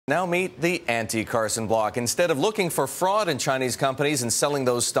Now meet the anti-Carson Block. Instead of looking for fraud in Chinese companies and selling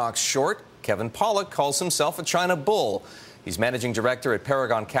those stocks short, Kevin Pollack calls himself a China bull. He's managing director at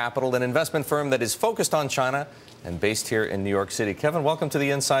Paragon Capital, an investment firm that is focused on China and based here in New York City. Kevin, welcome to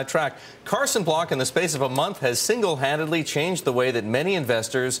the Inside Track. Carson Block, in the space of a month, has single-handedly changed the way that many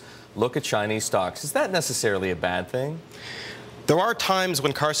investors look at Chinese stocks. Is that necessarily a bad thing? There are times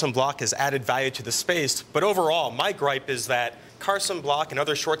when Carson Block has added value to the space, but overall, my gripe is that Carson Block and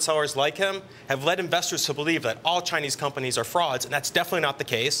other short sellers like him have led investors to believe that all Chinese companies are frauds, and that's definitely not the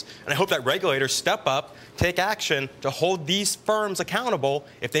case. And I hope that regulators step up, take action to hold these firms accountable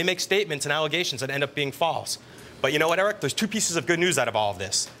if they make statements and allegations that end up being false. But you know what, Erik? There's two pieces of good news out of all of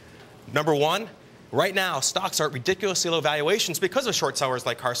this. Number one, right now, stocks are at ridiculously low valuations because of short sellers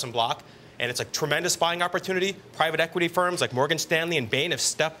like Carson Block, and it's a tremendous buying opportunity. Private equity firms like Morgan Stanley and Bain have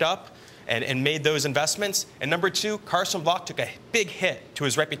stepped up and made those investments. And number two, Carson Block took a big hit to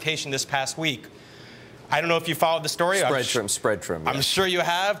his reputation this past week. I don't know if you followed the story. Spreadtrum. I'm sure you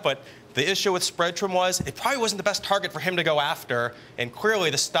have, but the issue with Spreadtrum was it probably wasn't the best target for him to go after, and clearly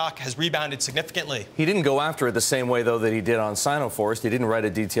the stock has rebounded significantly. He didn't go after it the same way, though, that he did on Sino-Forest. He didn't write a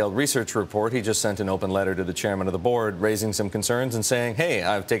detailed research report. He just sent an open letter to the chairman of the board raising some concerns and saying, hey,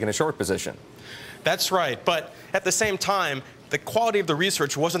 I've taken a short position. That's right, but at the same time, the quality of the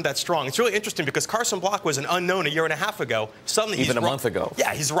research wasn't that strong. It's really interesting because Carson Block was an unknown a year and a half ago. Suddenly, even a month ago.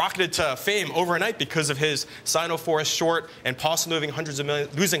 Yeah, he's rocketed to fame overnight because of his Sino-Forest short and possibly losing hundreds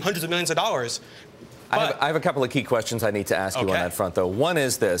of millions of dollars. I have a couple of key questions I need to ask you on that front, though. One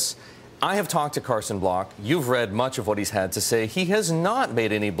is this. I have talked to Carson Block. You've read much of what he's had to say. He has not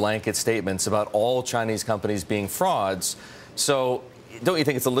made any blanket statements about all Chinese companies being frauds. So don't you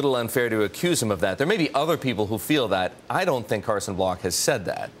think it's a little unfair to accuse him of that? There may be other people who feel that. I don't think Carson Block has said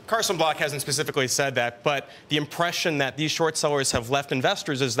that. Carson Block hasn't specifically said that, but the impression that these short sellers have left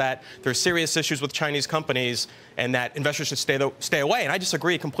investors is that there are serious issues with Chinese companies and that investors should stay away. And I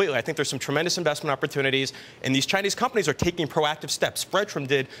disagree completely. I think there's some tremendous investment opportunities, and these Chinese companies are taking proactive steps. Spreadtrum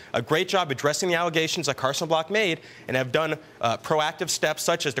did a great job addressing the allegations that Carson Block made and have done proactive steps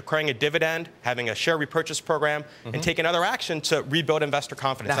such as declaring a dividend, having a share repurchase program, and taking other action to rebuild investor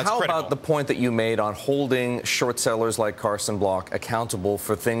confidence. Now, That's critical. About the point that you made on holding short sellers like Carson Block accountable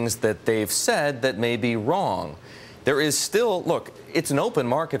for things that they've said that may be wrong? There is still, look, it's an open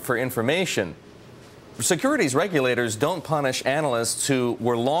market for information. Securities regulators don't punish analysts who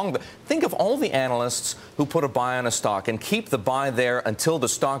were long. Think of all the analysts who put a buy on a stock and keep the buy there until the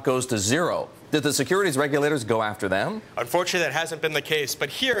stock goes to zero. Did the securities regulators go after them? Unfortunately, that hasn't been the case. But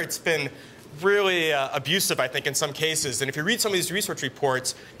here it's been really abusive, I think, in some cases. And if you read some of these research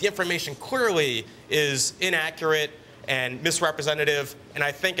reports, the information clearly is inaccurate and misrepresentative, and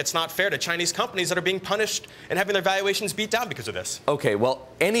I think it's not fair to Chinese companies that are being punished and having their valuations beat down because of this. Okay, well,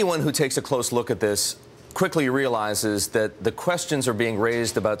 anyone who takes a close look at this quickly realizes that the questions are being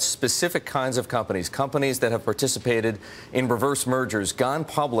raised about specific kinds of companies, companies that have participated in reverse mergers, gone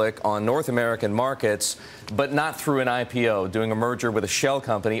public on North American markets, but not through an IPO, doing a merger with a shell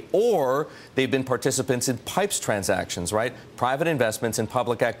company, or they've been participants in PIPEs transactions, right? Private investments in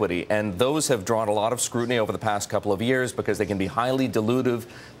public equity. And those have drawn a lot of scrutiny over the past couple of years because they can be highly dilutive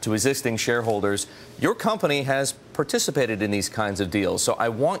to existing shareholders. Your company has participated in these kinds of deals. So I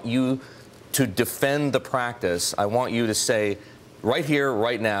want you to defend the practice. I want you to say right here,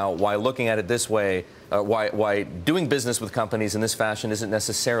 right now, why looking at it this way, why doing business with companies in this fashion isn't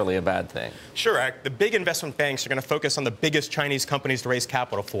necessarily a bad thing. Sure, Erik. The big investment banks are going to focus on the biggest Chinese companies to raise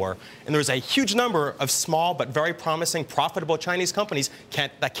capital for. And there's a huge number of small but very promising, profitable Chinese companies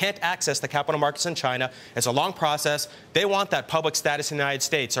that can't access the capital markets in China. It's a long process. They want that public status in the United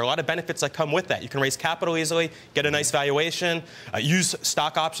States. There are a lot of benefits that come with that. You can raise capital easily, get a nice valuation, use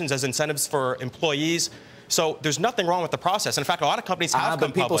stock options as incentives for employees. So there's nothing wrong with the process. In fact, a lot of companies have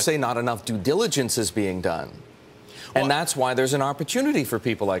but people say not enough due diligence is being done. And that's why there's an opportunity for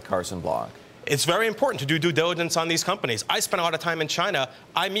people like Carson Block. It's very important to do due diligence on these companies. I spend a lot of time in China.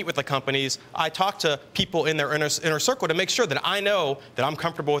 I meet with the companies. I talk to people in their inner circle to make sure that I know that I'm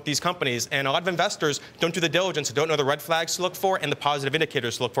comfortable with these companies. And a lot of investors don't do the diligence, don't know the red flags to look for and the positive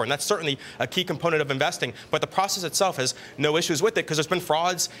indicators to look for. And that's certainly a key component of investing. But the process itself has no issues with it because there's been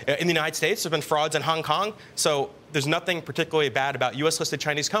frauds in the United States. There's been frauds in Hong Kong. So there's nothing particularly bad about U.S.-listed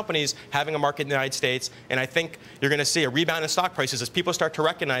Chinese companies having a market in the United States. And I think you're going to see a rebound in stock prices as people start to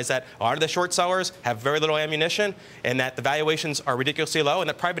recognize that a lot of the short sellers have very little ammunition and that the valuations are ridiculously low and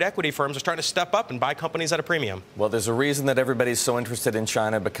that private equity firms are starting to step up and buy companies at a premium. Well, there's a reason that everybody's so interested in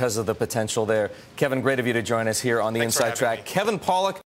China because of the potential there. Kevin, great of you to join us here on the Inside Track. Kevin Pollack.